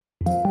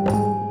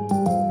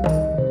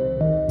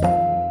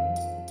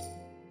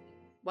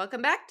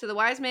Welcome back to The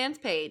Wise Man's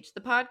Page,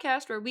 the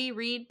podcast where we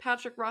read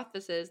Patrick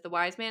Rothfuss's The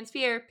Wise Man's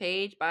Fear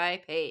page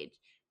by page.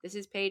 This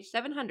is page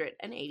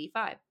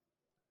 785.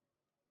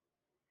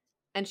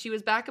 And she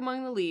was back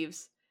among the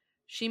leaves.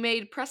 She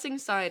made pressing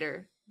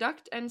cider,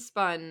 ducked and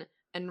spun,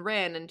 and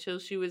ran until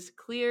she was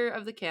clear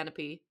of the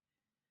canopy.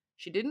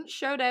 She didn't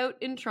shout out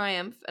in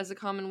triumph as a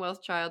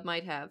Commonwealth child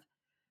might have,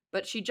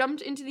 but she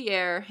jumped into the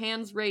air,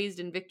 hands raised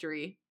in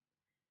victory.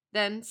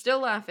 Then,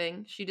 still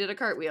laughing, she did a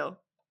cartwheel.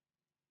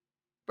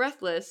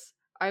 Breathless,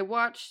 I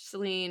watched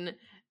Celine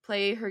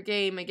play her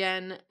game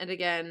again and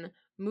again,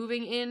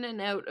 moving in and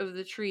out of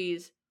the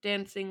trees,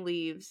 dancing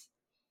leaves.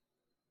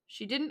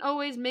 She didn't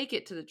always make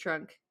it to the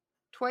trunk.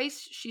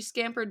 Twice she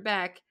scampered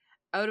back,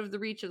 out of the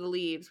reach of the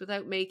leaves,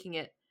 without making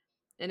it,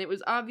 and it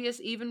was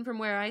obvious even from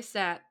where I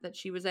sat that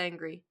she was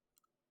angry.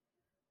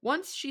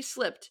 Once she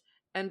slipped,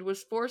 and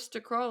was forced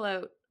to crawl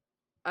out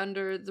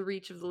under the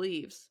reach of the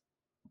leaves.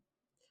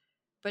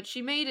 But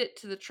she made it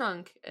to the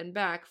trunk and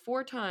back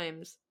 4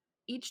 times,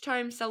 each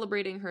time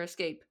celebrating her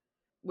escape,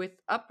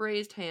 with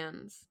upraised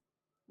hands,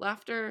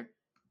 laughter,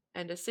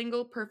 and a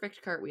single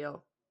perfect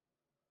cartwheel.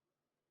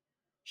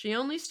 She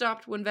only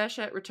stopped when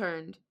Vachette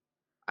returned.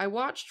 I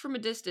watched from a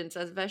distance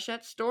as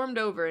Vachette stormed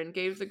over and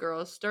gave the girl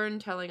a stern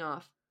telling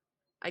off.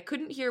 I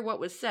couldn't hear what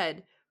was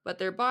said, but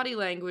their body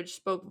language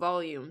spoke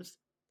volumes.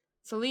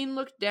 Celine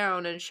looked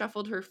down and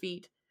shuffled her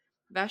feet.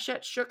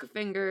 Vachette shook a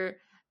finger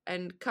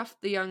and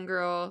cuffed the young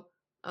girl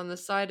on the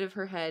side of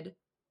her head.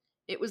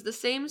 It was the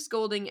same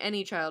scolding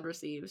any child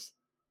receives.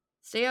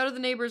 Stay out of the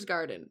neighbor's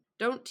garden.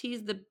 Don't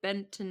tease the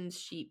Benton's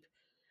sheep.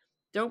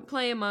 Don't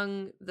play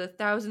among the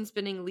 1,000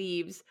 spinning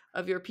leaves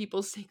of your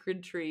people's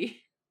sacred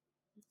tree.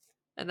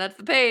 And that's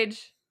the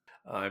page.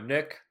 I'm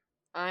Nick.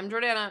 I'm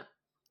Jordana.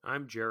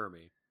 I'm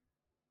Jeremy.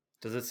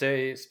 Does it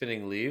say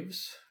spinning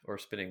leaves or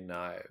spinning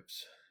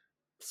knives?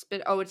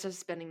 It says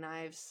spinning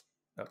knives.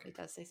 Okay. It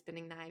does say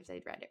spinning knives. I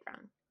read it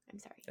wrong. I'm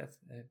sorry. It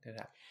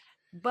happened.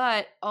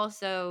 But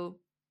also,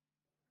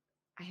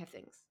 I have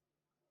things.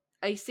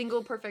 A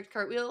single perfect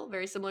cartwheel,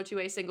 very similar to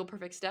a single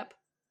perfect step.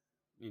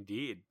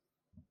 Indeed.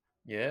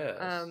 Yes.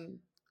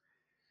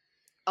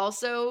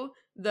 Also,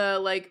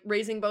 the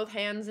raising both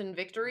hands in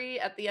victory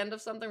at the end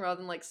of something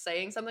rather than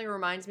saying something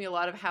reminds me a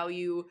lot of how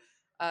you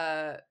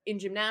in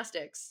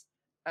gymnastics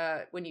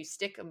when you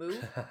stick a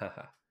move,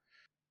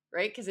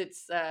 right? Because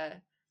it's yeah.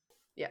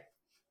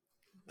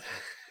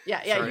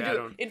 Sorry, you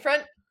do it in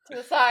front, to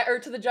the side, or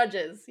to the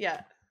judges.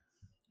 Yeah.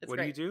 What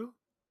great. Do you do?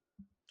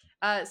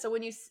 So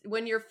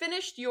when you're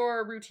finished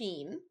your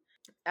routine,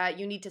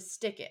 you need to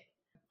stick it.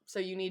 So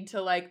you need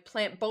to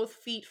plant both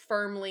feet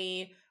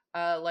firmly,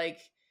 and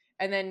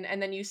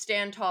then you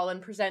stand tall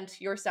and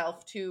present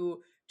yourself to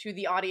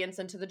the audience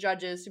and to the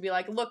judges to be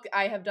like, look,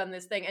 I have done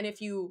this thing. And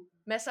if you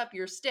mess up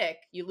your stick,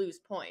 you lose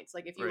points.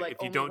 If you if you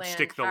only don't land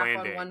stick the half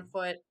landing on one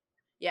foot,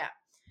 yeah.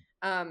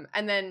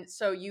 And then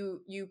so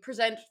you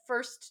present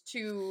first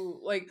to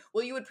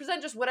you would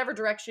present just whatever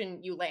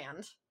direction you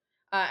land.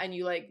 And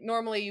you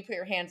normally you put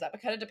your hands up.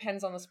 It kind of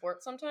depends on the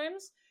sport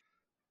sometimes.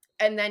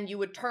 And then you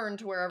would turn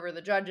to wherever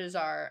the judges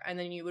are, and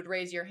then you would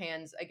raise your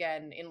hands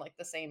again in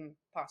the same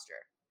posture.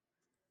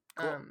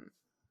 Cool.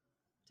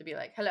 To be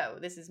like, hello,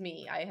 this is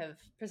me. I have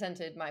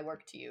presented my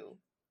work to you.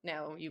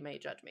 Now you may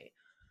judge me.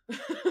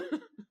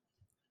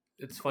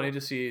 It's funny to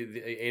see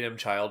the A&M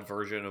Child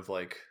version of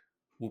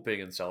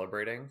whooping and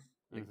celebrating.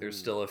 There's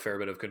still a fair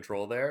bit of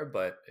control there,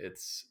 but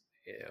it's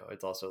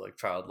it's also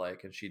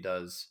childlike, and she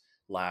does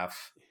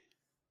laugh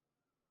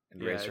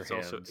and raise her hands.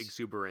 It's also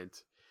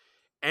exuberant.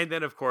 And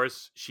then, of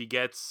course, she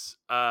gets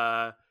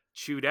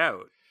chewed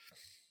out.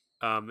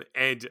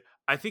 And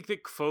I think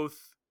that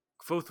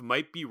Kvothe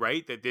might be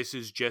right that this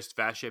is just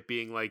Vachette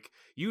being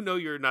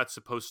you're not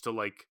supposed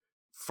to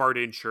fart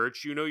in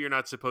church. You're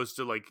not supposed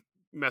to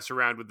mess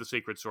around with the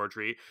sacred sword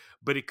tree.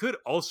 But it could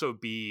also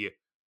be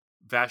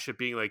Vachette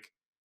being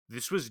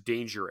this was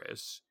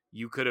dangerous.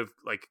 You could have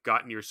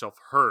gotten yourself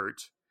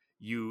hurt.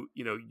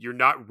 You're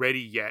not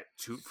ready yet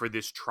for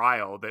this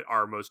trial that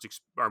our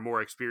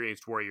more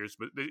experienced warriors,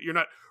 but you're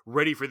not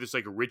ready for this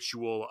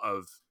ritual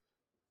of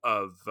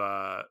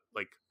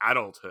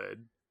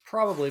adulthood.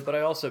 Probably, but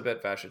I also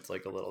bet Vachette's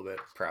a little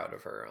bit proud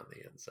of her on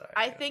the inside.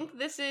 I think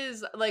this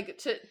is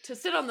to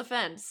sit on the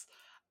fence.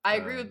 I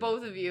agree with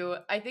both of you.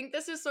 I think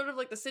this is sort of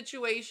the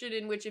situation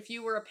in which if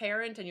you were a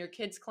parent and your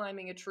kid's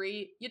climbing a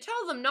tree, you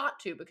tell them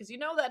not to because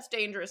that's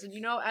dangerous. And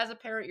as a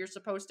parent, you're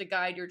supposed to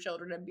guide your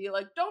children and be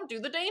don't do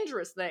the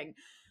dangerous thing.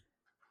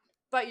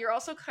 But you're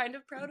also kind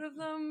of proud of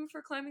them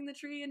for climbing the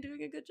tree and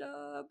doing a good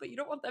job, but you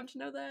don't want them to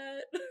know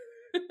that.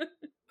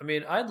 I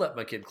mean, I'd let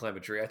my kid climb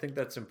a tree. I think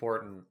that's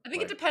important. I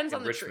think it depends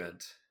on the tree.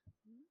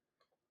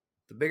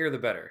 The bigger, the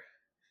better.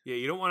 Yeah,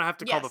 you don't want to have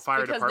to call the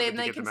fire department to get them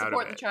out of it. Because then they can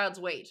support the child's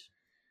weight.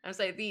 I would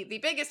say the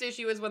biggest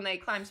issue is when they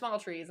climb small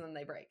trees and then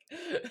they break.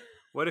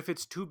 What if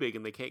it's too big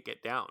and they can't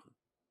get down?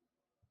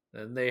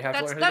 Then they have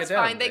to learn how to get down. That's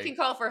fine. They can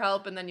call for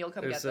help and then you'll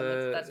come get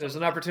them. There's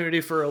an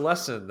opportunity for a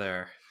lesson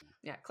there.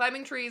 Yeah,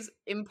 climbing trees,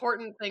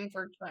 important thing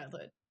for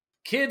childhood.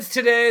 kids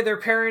today, their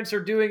parents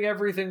are doing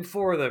everything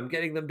for them,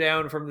 getting them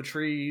down from the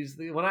trees.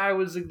 When I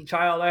was a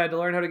child, I had to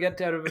learn how to get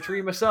out of a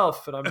tree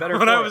myself, and I'm better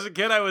When for I it. was a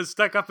kid, I was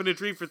stuck up in a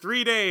tree for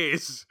 3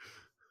 days.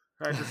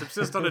 I had to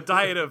subsist on a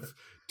diet of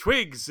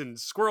twigs and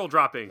squirrel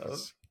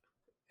droppings.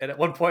 And at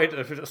one point,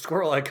 a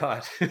squirrel I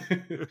caught.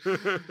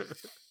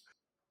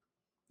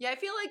 Yeah, I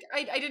feel like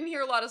I didn't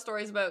hear a lot of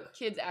stories about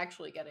kids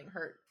actually getting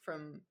hurt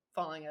from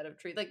falling out of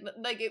trees.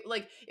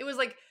 It was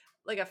like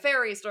a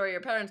fairy story your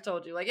parents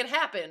told you. Like it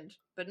happened,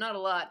 but not a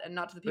lot, and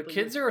not to the people. But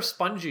kids are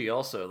spongy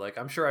also. Like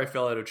I'm sure I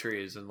fell out of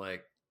trees and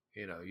like,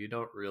 you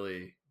don't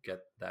really get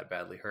that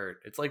badly hurt.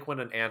 It's like when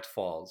an ant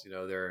falls,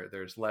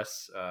 there's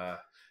less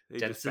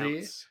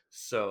density.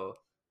 So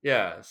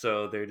yeah,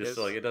 so they're just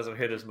like it doesn't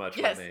hit as much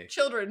when they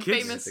children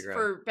kids famous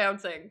for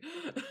bouncing.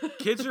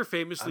 Kids are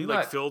famously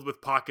filled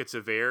with pockets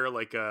of air,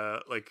 like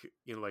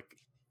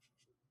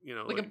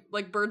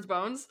birds'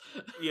 bones.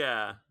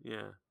 Yeah.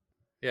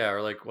 Yeah,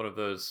 or like one of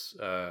those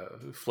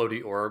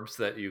floaty orbs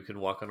that you can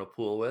walk on a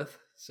pool with.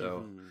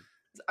 So,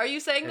 Are you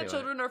saying that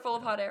children are full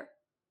of hot air?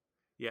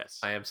 Yes,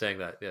 I am saying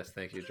that. Yes,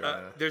 thank you,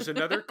 Joanna. There's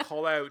another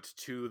call out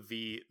to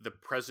the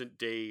present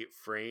day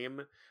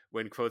frame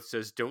when Kvothe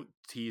says, "Don't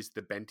tease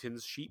the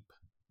Bentons sheep."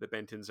 The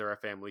Bentons are a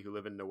family who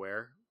live in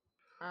nowhere.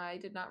 I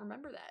did not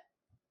remember that.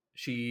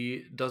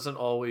 She doesn't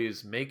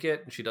always make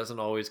it. She doesn't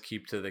always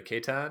keep to the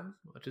Ketan,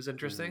 which is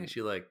interesting.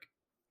 She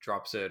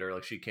drops it, or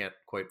like she can't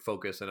quite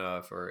focus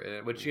enough,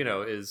 or which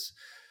is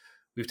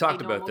we've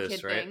talked about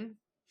this, right? Thing.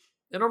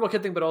 A normal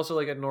kid thing, but also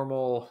like a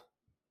normal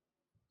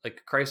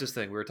like crisis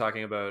thing. We were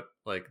talking about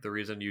like the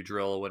reason you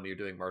drill when you're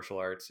doing martial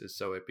arts is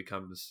so it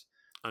becomes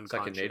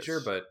second nature.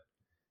 But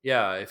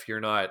yeah, if you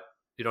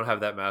don't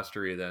have that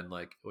mastery, then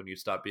like when you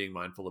stop being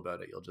mindful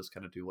about it, you'll just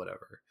kind of do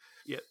whatever.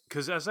 Yeah,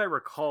 because as I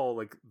recall,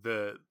 like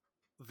the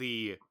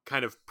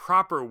kind of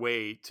proper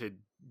way to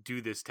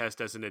do this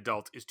test as an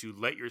adult is to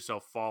let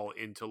yourself fall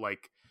into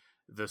like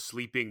the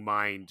sleeping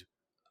mind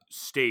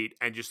state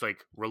and just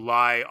like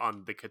rely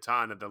on the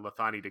Ketan and the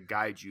Lethani to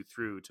guide you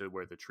through to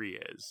where the tree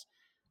is.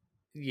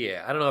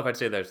 Yeah, I don't know if I'd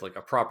say there's like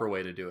a proper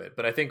way to do it,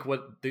 but I think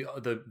what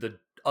the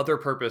other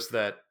purpose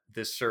that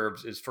this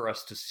serves is for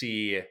us to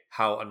see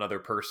how another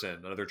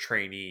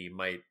trainee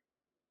might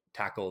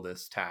tackle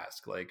this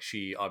task. Like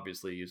she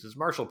obviously uses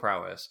martial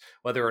prowess,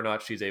 whether or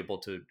not she's able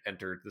to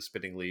enter the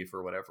spinning leaf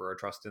or whatever, or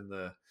trust in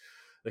the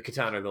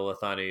Ketan or the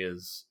Lethani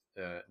is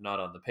not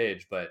on the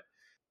page, but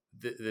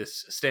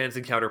this stands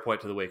in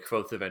counterpoint to the way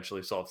Kvothe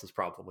eventually solves this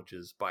problem, which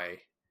is by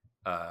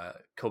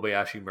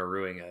Kobayashi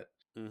Maruing it.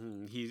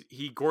 Mm-hmm.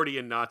 He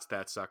Gordian knots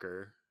that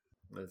sucker.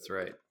 That's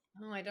right.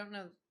 Oh, I don't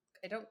know.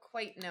 I don't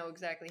quite know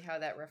exactly how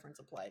that reference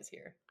applies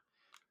here.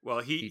 Well,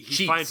 he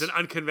finds an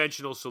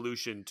unconventional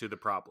solution to the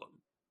problem,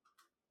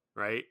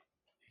 right?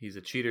 He's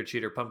a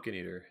cheater, pumpkin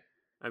eater.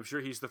 I'm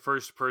sure he's the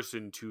first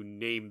person to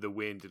name the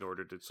wind in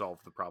order to solve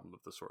the problem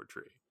of the sword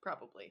tree.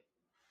 Probably.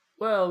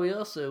 Well,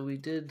 we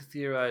did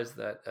theorize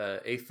that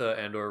Atha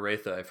and or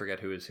Raitha, I forget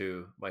who is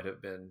who, might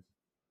have been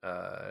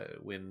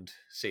wind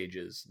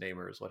sages,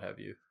 namers, what have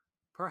you.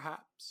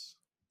 Perhaps.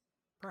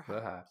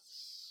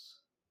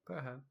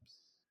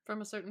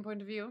 From a certain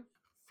point of view?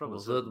 From a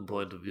certain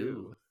point of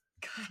view.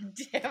 God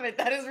damn it,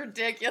 that is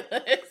ridiculous.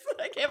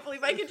 I can't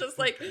believe I can just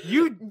like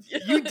You did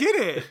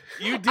it.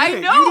 You did I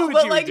it. know, You knew what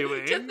but you like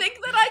were doing. to think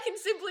that I can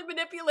simply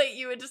manipulate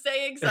you into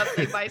saying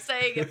something by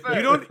saying it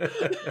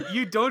first.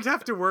 You don't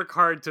have to work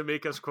hard to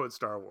make us quote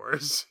Star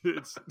Wars.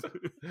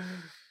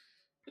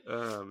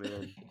 Oh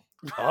man.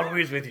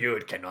 Always with you,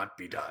 it cannot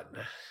be done.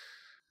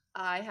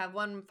 I have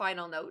one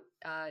final note.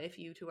 If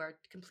you two are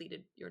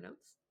completed your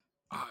notes.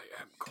 I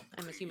am complete.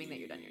 I'm assuming that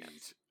you're done your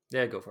notes.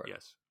 Yeah, go for it.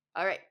 Yes.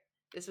 All right.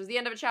 This was the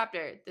end of a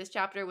chapter. This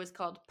chapter was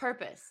called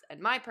Purpose. And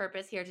my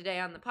purpose here today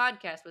on the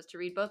podcast was to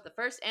read both the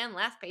first and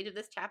last page of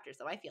this chapter,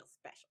 so I feel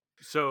special.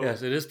 So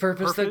yes, it is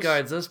purpose that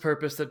guides us,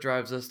 purpose that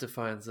drives us,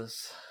 defines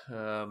us.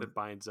 That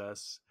binds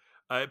us.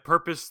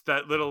 Purpose,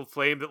 that little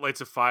flame that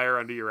lights a fire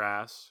under your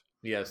ass.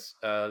 Yes,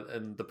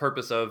 and the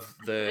purpose of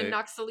the... And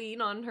knocks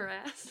Celine on her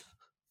ass.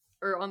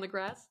 Or on the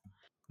grass.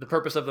 The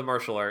purpose of the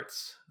martial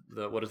arts.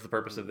 What is the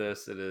purpose of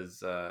this? It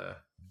is...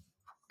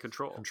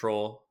 Control.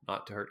 Control,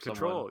 not to hurt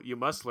control. someone. You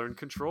must learn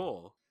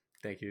control.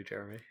 Thank you,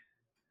 Jeremy.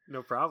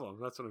 No problem.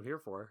 That's what I'm here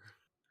for.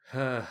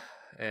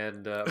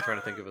 And I'm trying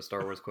to think of a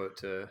Star Wars quote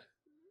to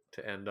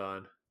end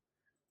on.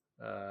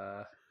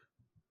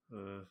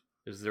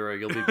 Is there a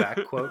 "you'll be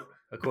back" quote?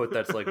 A quote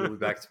that's like, "we'll be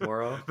back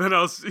tomorrow"? Then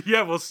we'll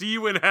see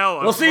you in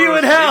hell. We'll see you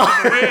in hell!